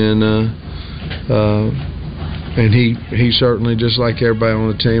 and he certainly, just like everybody on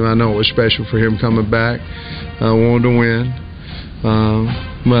the team, I know it was special for him coming back. Wanted to win,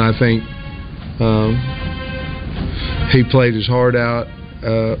 but I think he played his heart out.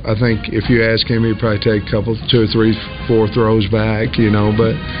 I think if you ask him, he'd probably take a couple, 2 or 3, 4 throws back,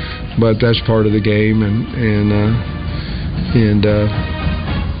 but that's part of the game, and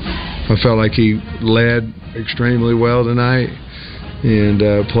I felt like he led extremely well tonight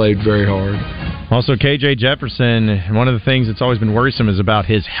and played very hard. Also, KJ Jefferson, one of the things that's always been worrisome is about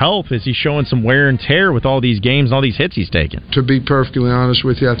his health. Is he showing some wear and tear with all these games and all these hits he's taken? To be perfectly honest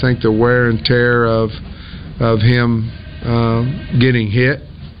with you, I think the wear and tear of him getting hit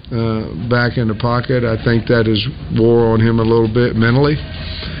back in the pocket, I think that has wore on him a little bit mentally.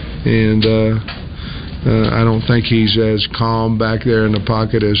 And I don't think he's as calm back there in the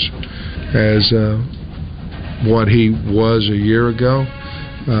pocket as what he was a year ago.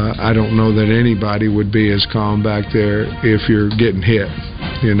 I don't know that anybody would be as calm back there if you're getting hit,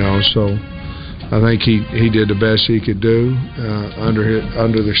 so I think he did the best he could do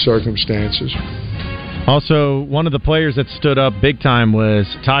under the circumstances. Also, one of the players that stood up big time was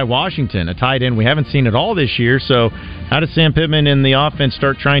Ty Washington, a tight end we haven't seen at all this year. So how does Sam Pittman in the offense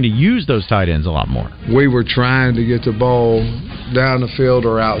start trying to use those tight ends a lot more? We were trying to get the ball down the field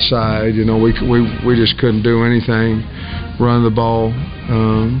or outside. We just couldn't do anything. Run the ball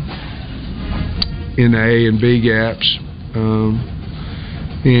in the A and B gaps.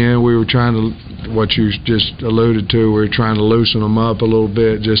 And we were trying to, what you just alluded to, we were trying to loosen them up a little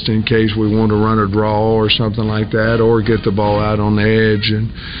bit just in case we want to run a draw or something like that, or get the ball out on the edge and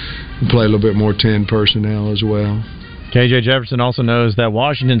play a little bit more 10 personnel as well. KJ Jefferson also knows that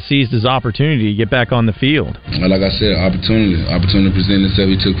Washington seized his opportunity to get back on the field. Like I said, opportunity presented itself.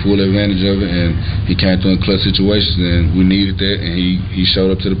 He took full advantage of it, and he came through in clutch situations, and we needed that, and he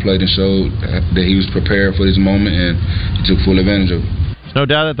showed up to the plate and showed that he was prepared for this moment, and he took full advantage of it. There's no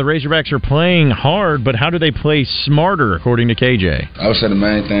doubt that the Razorbacks are playing hard, but how do they play smarter, according to KJ? I would say the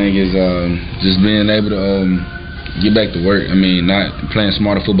main thing is just being able to get back to work. I mean, not playing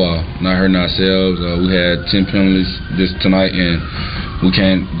smarter football, not hurting ourselves. We had 10 penalties tonight, and we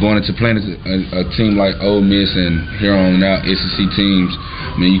can't, going into playing a team like Ole Miss and here on out SEC teams,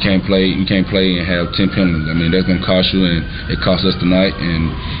 I mean, you can't play and have 10 penalties. I mean, that's going to cost you, and it cost us tonight,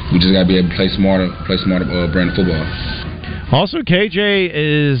 and we just got to be able to play smarter brand of football. Also, KJ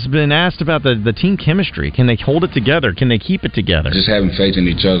has been asked about the team chemistry. Can they hold it together? Can they keep it together? Just having faith in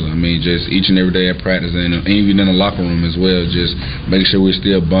each other. I mean, just each and every day at practice, and even in the locker room as well. Just making sure we're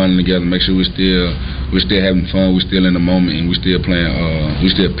still bonding together. Make sure we're still having fun. We're still in the moment, and we're still playing.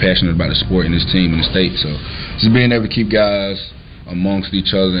 We're still passionate about the sport and this team and the state. So, just being able to keep guys amongst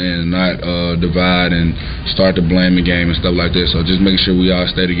each other and not divide and start to blame the game and stuff like that. So, just making sure we all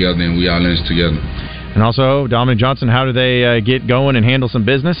stay together and we all in this together. And also, Dominic Johnson, how do they get going and handle some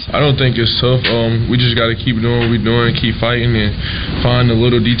business? I don't think it's tough. We just got to keep doing what we're doing, keep fighting, and find the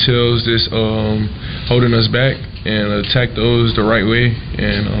little details that's holding us back and attack those the right way.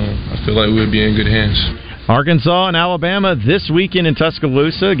 And I feel like we'll be in good hands. Arkansas and Alabama this weekend in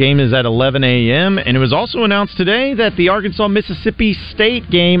Tuscaloosa. Game is at 11 a.m. And it was also announced today that the Arkansas-Mississippi State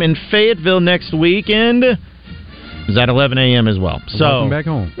game in Fayetteville next weekend is at 11 a.m. as well. So welcome back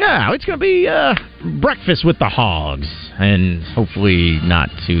home. Yeah, it's going to be breakfast with the Hogs, and hopefully not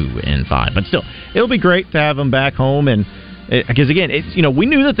 2 and 5. But still, it'll be great to have them back home. And because again, we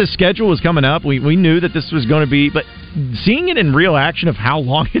knew that the schedule was coming up. We knew that this was going to be, but seeing it in real action of how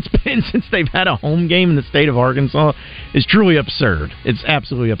long it's been since they've had a home game in the state of Arkansas is truly absurd. It's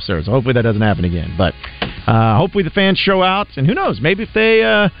absolutely absurd. So hopefully that doesn't happen again. But hopefully the fans show out, and who knows, maybe if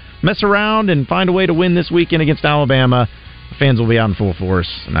they mess around and find a way to win this weekend against Alabama, the fans will be out in full force.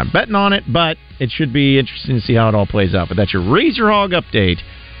 I'm not betting on it, but it should be interesting to see how it all plays out. But that's your Razor Hog update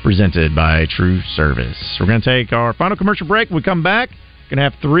presented by True Service. We're going to take our final commercial break. When we come back, we're going to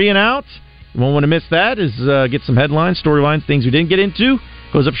have 3 and outs. You won't want to miss that. Is get some headlines, storylines, things we didn't get into.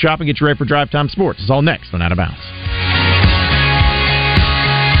 Close up shop and get you ready for Drive Time Sports. It's all next on Out of Bounds.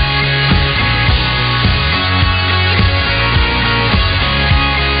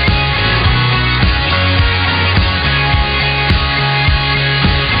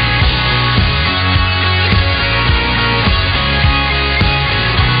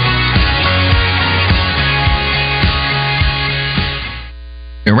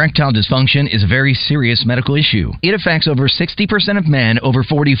 Erectile dysfunction is a very serious medical issue. It affects over 60% of men over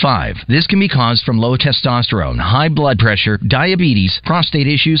 45. This can be caused from low testosterone, high blood pressure, diabetes, prostate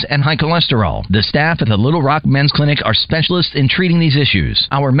issues, and high cholesterol. The staff at the Little Rock Men's Clinic are specialists in treating these issues.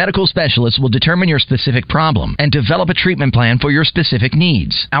 Our medical specialists will determine your specific problem and develop a treatment plan for your specific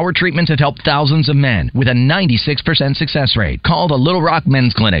needs. Our treatments have helped thousands of men with a 96% success rate. Call the Little Rock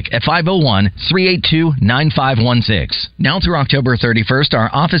Men's Clinic at 501-382-9516. Now through October 31st, our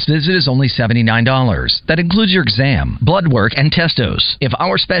office visit is only $79. That includes your exam, blood work, and testos. If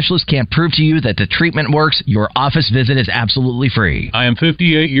our specialists can't prove to you that the treatment works, your office visit is absolutely free. I am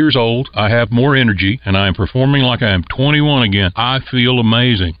 58 years old, I have more energy, and I am performing like I am 21 again. I feel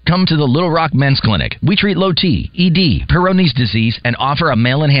amazing. Come to the Little Rock Men's Clinic. We treat low T, ED, Peyronie's disease, and offer a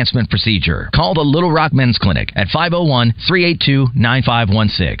male enhancement procedure. Call the Little Rock Men's Clinic at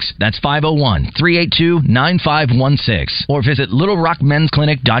 501-382-9516. That's 501-382-9516. Or visit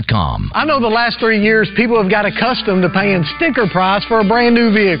littlerockmensclinic.com. I know the last 3 years people have got accustomed to paying sticker price for a brand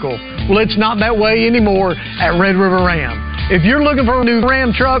new vehicle. Well, it's not that way anymore at Red River Ram. If you're looking for a new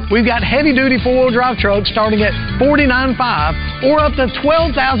Ram truck, we've got heavy-duty four-wheel drive trucks starting at $49,500 or up to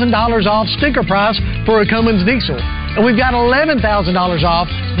 $12,000 off sticker price for a Cummins diesel. And we've got $11,000 off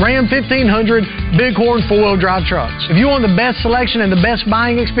Ram 1500 Bighorn four-wheel drive trucks. If you want the best selection and the best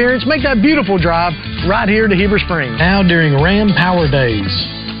buying experience, make that beautiful drive right here to Heber Springs. Now during Ram Power Days.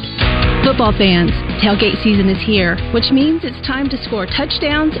 Football fans, tailgate season is here, which means it's time to score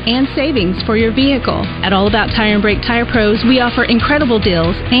touchdowns and savings for your vehicle. At All About Tire and Brake Tire Pros, we offer incredible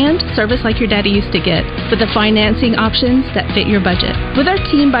deals and service like your daddy used to get, with the financing options that fit your budget. With our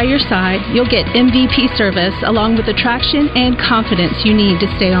team by your side, you'll get MVP service along with the traction and confidence you need to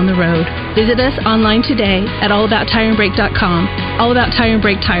stay on the road. Visit us online today at allabouttireandbrake.com. All About Tire and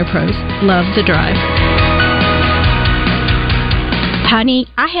Brake Tire Pros. Love the drive. Honey,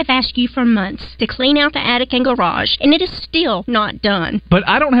 I have asked you for months to clean out the attic and garage, and it is still not done. But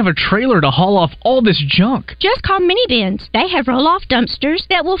I don't have a trailer to haul off all this junk. Just call Minibins. They have roll-off dumpsters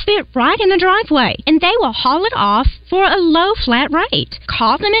that will fit right in the driveway, and they will haul it off for a low flat rate.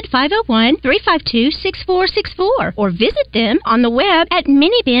 Call them at 501-352-6464 or visit them on the web at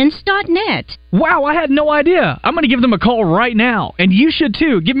minibins.net. Wow, I had no idea. I'm going to give them a call right now. And you should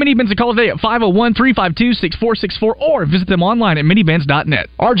too. Give Minibins a call today at 501-352-6464 or visit them online at minibins.net.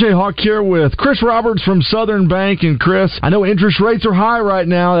 RJ Hawk here with Chris Roberts from Southern Bank. And Chris, I know interest rates are high right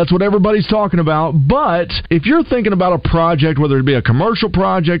now. That's what everybody's talking about. But if you're thinking about a project, whether it be a commercial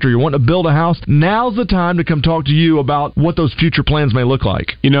project or you want to build a house, now's the time to come talk to you about what those future plans may look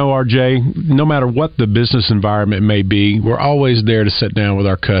like. You know, RJ, no matter what the business environment may be, we're always there to sit down with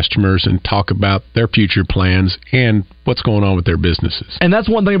our customers and talk about their future plans and what's going on with their businesses. And that's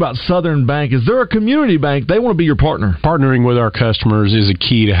one thing about Southern Bank is they're a community bank. They want to be your partner. Partnering with our customers is a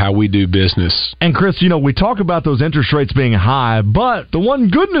key to how we do business. And Chris, you know, we talk about those interest rates being high, but the one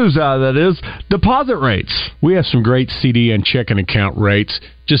good news out of that is deposit rates. We have some great CD and checking account rates.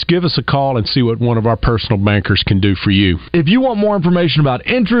 Just give us a call and see what one of our personal bankers can do for you. If you want more information about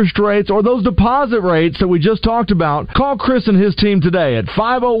interest rates or those deposit rates that we just talked about, call Chris and his team today at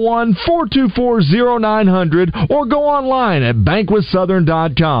 501-424-0900 or go online at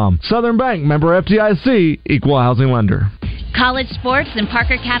bankwithsouthern.com. Southern Bank, member FDIC, equal housing lender. College sports and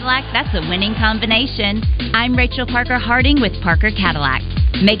Parker Cadillac, that's a winning combination. I'm Rachel Parker Harding with Parker Cadillac.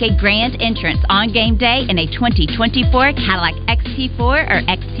 Make a grand entrance on game day in a 2024 Cadillac XT4 or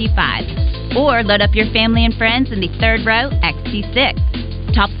XT5. Or load up your family and friends in the third row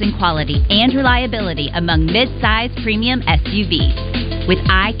XT6. Tops in quality and reliability among mid-size premium SUVs. With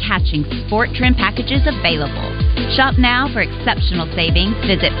eye-catching sport trim packages available. Shop now for exceptional savings.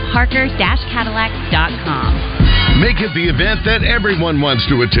 Visit parker-cadillac.com. Make it the event that everyone wants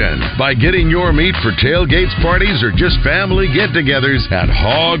to attend by getting your meat for tailgates, parties, or just family get-togethers at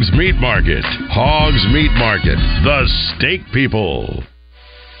Hogs Meat Market. Hogs Meat Market, the steak people.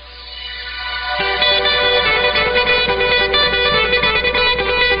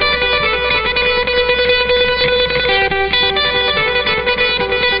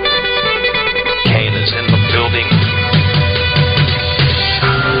 Kane is in the building.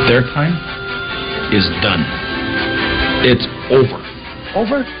 Their time is done. It's over.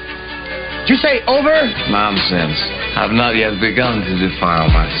 Over? Did you say over? Nonsense. I've not yet begun to defile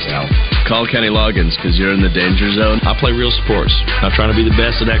myself. Call Kenny Loggins, because you're in the danger zone. I play real sports. I'm trying to be the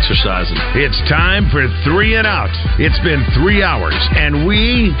best at exercising. It's time for 3 and Out. It's been 3 hours, and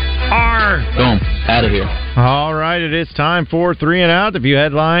we are... Boom. Out of here. All right, it is time for 3 and Out. A few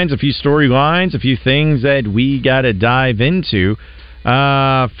headlines, a few storylines, a few things that we got to dive into.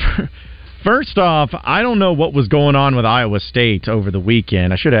 First off, I don't know what was going on with Iowa State over the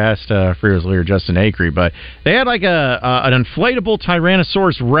weekend. I should have asked Freer's leader, Justin Acree, but they had like an inflatable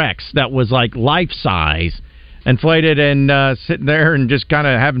Tyrannosaurus Rex that was like life-size, inflated and sitting there and just kind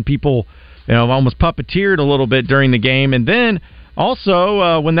of having people, almost puppeteered a little bit during the game. And then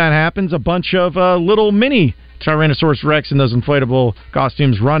also, when that happens, a bunch of little mini Tyrannosaurus Rex in those inflatable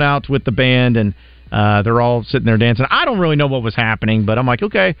costumes run out with the band, and they're all sitting there dancing. I don't really know what was happening, but I'm like,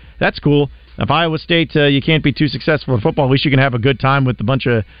 okay, that's cool. If Iowa State, you can't be too successful in football, at least you can have a good time with a bunch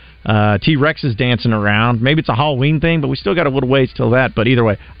of T-Rexes dancing around. Maybe it's a Halloween thing, but we still got a little ways till that. But either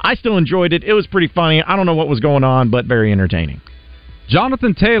way, I still enjoyed it. It was pretty funny. I don't know what was going on, but very entertaining.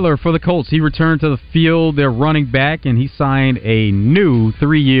 Jonathan Taylor for the Colts. He returned to the field, their running back, and he signed a new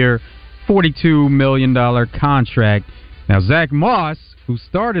 3-year, $42 million contract. Now, Zach Moss, who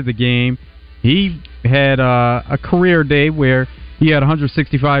started the game, he had a career day where he had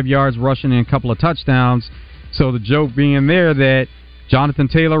 165 yards rushing and a couple of touchdowns. So the joke being there that Jonathan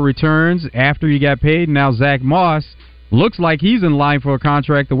Taylor returns after he got paid. Now Zach Moss looks like he's in line for a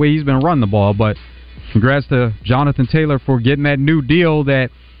contract the way he's been running the ball. But congrats to Jonathan Taylor for getting that new deal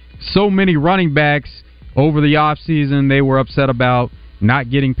that so many running backs over the offseason, they were upset about not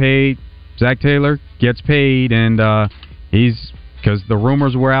getting paid. Zach Taylor gets paid, and he's... because the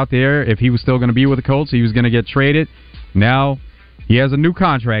rumors were out there, if he was still going to be with the Colts, he was going to get traded. Now he has a new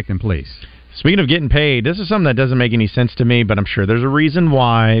contract in place. Speaking of getting paid, this is something that doesn't make any sense to me, but I'm sure there's a reason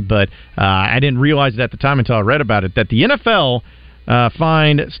why. But I didn't realize it at the time until I read about it, that the NFL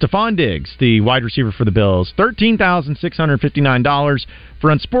fined Stephon Diggs, the wide receiver for the Bills, $13,659 for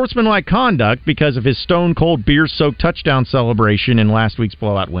unsportsmanlike conduct because of his stone-cold beer-soaked touchdown celebration in last week's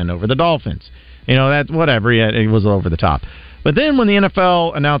blowout win over the Dolphins. That whatever, yeah, it was over the top. But then when the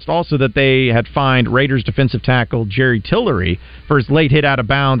NFL announced also that they had fined Raiders defensive tackle Jerry Tillery for his late hit out of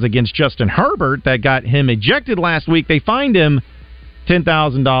bounds against Justin Herbert that got him ejected last week, they fined him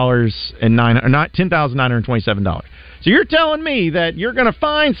 $10,927. So you're telling me that you're going to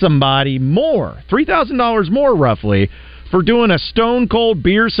fine somebody more, $3,000 more roughly, for doing a stone-cold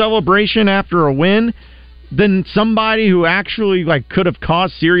beer celebration after a win than somebody who actually could have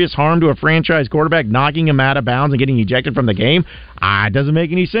caused serious harm to a franchise quarterback, knocking him out of bounds and getting ejected from the game. It doesn't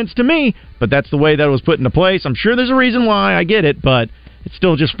make any sense to me, but that's the way that it was put into place. I'm sure there's a reason why. I get it, but it's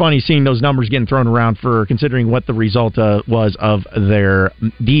still just funny seeing those numbers getting thrown around for considering what the result was of their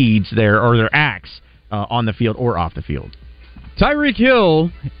deeds there, or their acts on the field or off the field. Tyreek Hill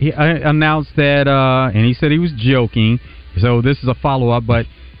announced that, and he said he was joking, so this is a follow-up, but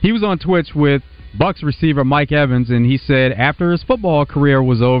he was on Twitch with Bucs receiver Mike Evans, and he said after his football career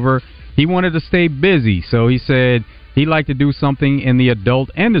was over, he wanted to stay busy. So he said he'd like to do something in the adult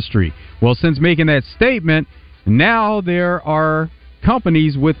industry. Well, since making that statement, now there are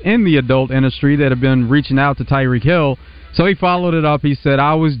companies within the adult industry that have been reaching out to Tyreek Hill. So he followed it up. He said,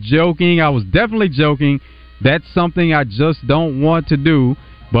 I was joking. I was definitely joking. That's something I just don't want to do.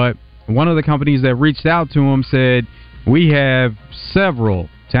 But one of the companies that reached out to him said, we have several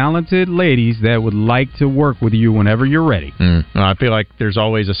talented ladies that would like to work with you whenever you're ready. I feel like there's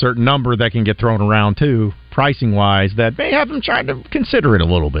always a certain number that can get thrown around, too, pricing-wise, that may have them try to consider it a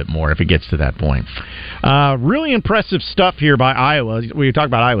little bit more if it gets to that point. Really impressive stuff here by Iowa. We talked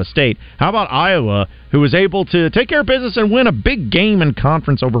about Iowa State. How about Iowa, who was able to take care of business and win a big game in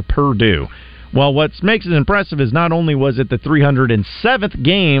conference over Purdue? Well, what makes it impressive is not only was it the 307th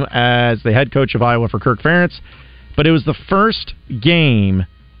game as the head coach of Iowa for Kirk Ferentz, but it was the first game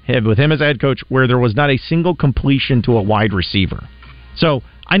with him as a head coach where there was not a single completion to a wide receiver. So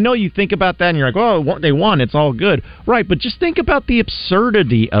I know you think about that and you're like, oh, they won, it's all good. Right, but just think about the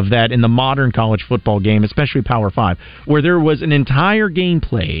absurdity of that in the modern college football game, especially Power 5, where there was an entire game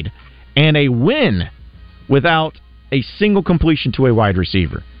played and a win without a single completion to a wide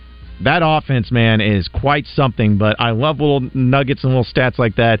receiver. That offense, man, is quite something, but I love little nuggets and little stats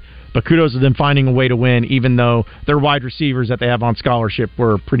like that. But kudos to them finding a way to win, even though their wide receivers that they have on scholarship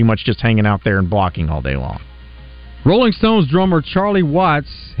were pretty much just hanging out there and blocking all day long. Rolling Stones drummer Charlie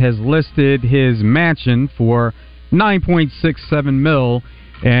Watts has listed his mansion for $9.67 million,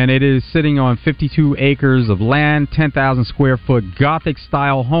 and it is sitting on 52 acres of land, 10,000 square foot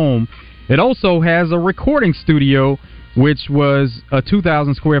Gothic-style home. It also has a recording studio, which was a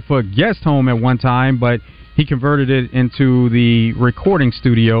 2,000 square foot guest home at one time, but he converted it into the recording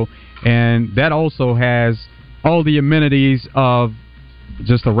studio, and that also has all the amenities of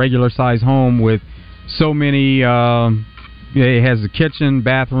just a regular size home with so many, it has a kitchen,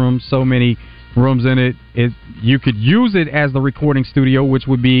 bathroom, so many rooms in it. You could use it as the recording studio, which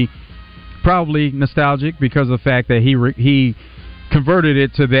would be probably nostalgic because of the fact that he converted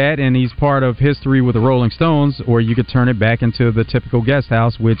it to that, and he's part of history with the Rolling Stones, or you could turn it back into the typical guest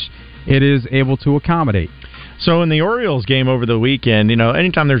house, which it is able to accommodate. So in the Orioles game over the weekend,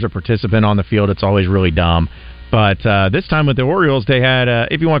 anytime there's a participant on the field, it's always really dumb. But this time with the Orioles, they had,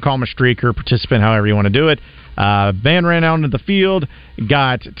 if you want to call him a streaker, participant, however you want to do it, Van ran out into the field,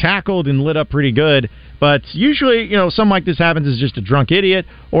 got tackled and lit up pretty good. But usually, something like this happens is just a drunk idiot,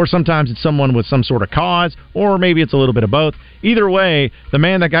 or sometimes it's someone with some sort of cause, or maybe it's a little bit of both. Either way, the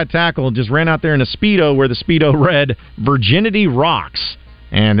man that got tackled just ran out there in a Speedo where the Speedo read, "Virginity rocks."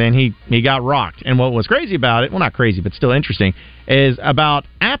 And then he got rocked. And what was crazy about it, well, not crazy, but still interesting, is about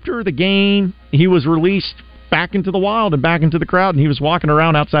after the game, he was released back into the wild and back into the crowd, and he was walking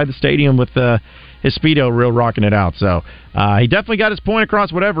around outside the stadium with his Speedo real rocking it out. So he definitely got his point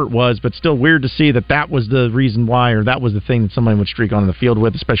across, whatever it was, but still weird to see that was the reason why, or that was the thing that somebody would streak on the field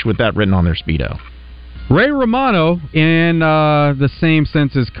with, especially with that written on their Speedo. Ray Romano, in the same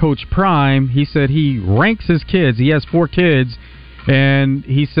sense as Coach Prime, he said he ranks his kids. He has 4 kids, and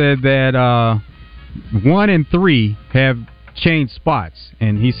he said that 1 and 3 have changed spots,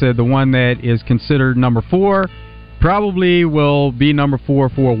 and he said the one that is considered number 4 probably will be number 4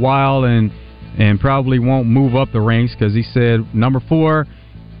 for a while, and probably won't move up the ranks, because he said number 4,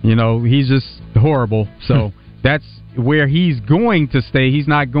 he's just horrible. So that's where he's going to stay. He's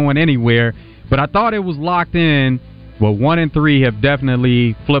not going anywhere. But I thought it was locked in. Well, 1 and 3 have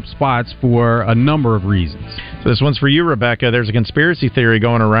definitely flipped spots for a number of reasons. So this one's for you, Rebecca. There's a conspiracy theory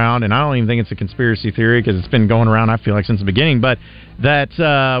going around, and I don't even think it's a conspiracy theory because it's been going around, I feel like, since the beginning, but that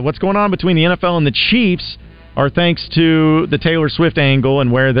what's going on between the NFL and the Chiefs are thanks to the Taylor Swift angle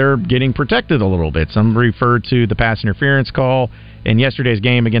and where they're getting protected a little bit. Some referred to the pass interference call in yesterday's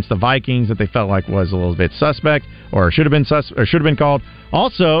game against the Vikings that they felt like was a little bit suspect, or should have been called.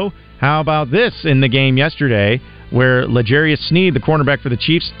 Also, how about this in the game yesterday, where L'Jarius Sneed, the cornerback for the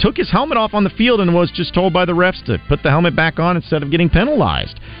Chiefs, took his helmet off on the field and was just told by the refs to put the helmet back on instead of getting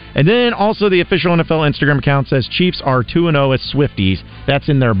penalized. And then also the official NFL Instagram account says Chiefs are 2-0 as Swifties. That's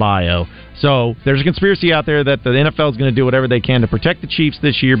in their bio. So there's a conspiracy out there that the NFL is going to do whatever they can to protect the Chiefs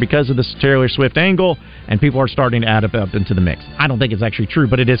this year because of this Taylor Swift angle, and people are starting to add it up into the mix. I don't think it's actually true,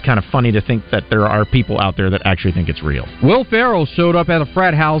 but it is kind of funny to think that there are people out there that actually think it's real. Will Ferrell showed up at a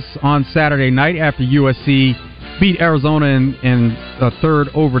frat house on Saturday night after USC beat Arizona in a third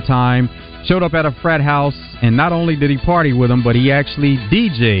overtime. Showed up at a frat house, and not only did he party with them, but he actually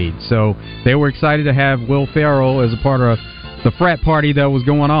DJ'd. So they were excited to have Will Ferrell as a part of the frat party that was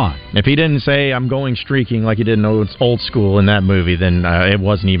going on. If he didn't say, "I'm going streaking," like he did in Old School in that movie, then it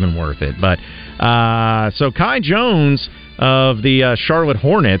wasn't even worth it. But so Kai Jones of the Charlotte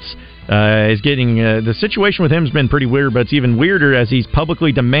Hornets is getting the situation with him has been pretty weird, but it's even weirder as he's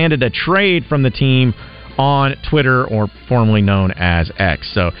publicly demanded a trade from the team on Twitter, or formerly known as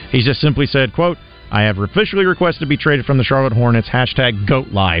X. So he's just simply said, quote, "I have officially requested to be traded from the Charlotte Hornets,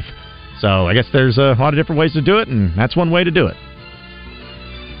 #GoatLife." So I guess there's a lot of different ways to do it, and that's one way to do it.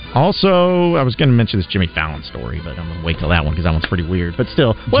 Also, I was going to mention this Jimmy Fallon story, but I'm going to wait till that one because that one's pretty weird. But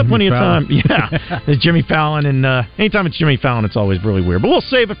still, we'll have plenty of time. Yeah, it's Jimmy Fallon, and anytime it's Jimmy Fallon, it's always really weird. But we'll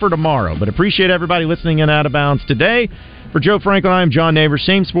save it for tomorrow. But appreciate everybody listening in Out of Bounds today. For Joe Franklin, I'm John Neighbors.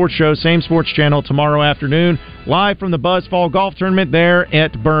 Same sports show, same sports channel tomorrow afternoon. Live from the Buzz Fall Golf Tournament there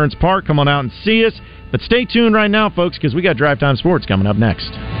at Burns Park. Come on out and see us. But stay tuned right now, folks, because we got Drive Time Sports coming up next.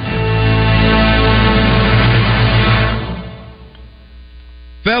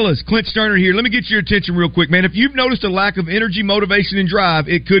 Fellas, Clint Sterner here. Let me get your attention real quick, man. If you've noticed a lack of energy, motivation, and drive,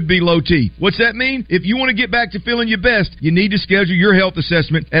 it could be low T. What's that mean? If you want to get back to feeling your best, you need to schedule your health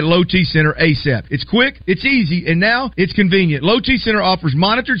assessment at Low T Center ASAP. It's quick, it's easy, and now it's convenient. Low T Center offers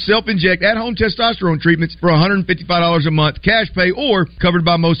monitored self-inject at-home testosterone treatments for $155 a month, cash pay, or covered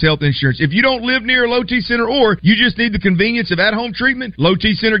by most health insurance. If you don't live near a Low T Center or you just need the convenience of at-home treatment, Low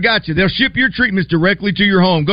T Center got you. They'll ship your treatments directly to your home.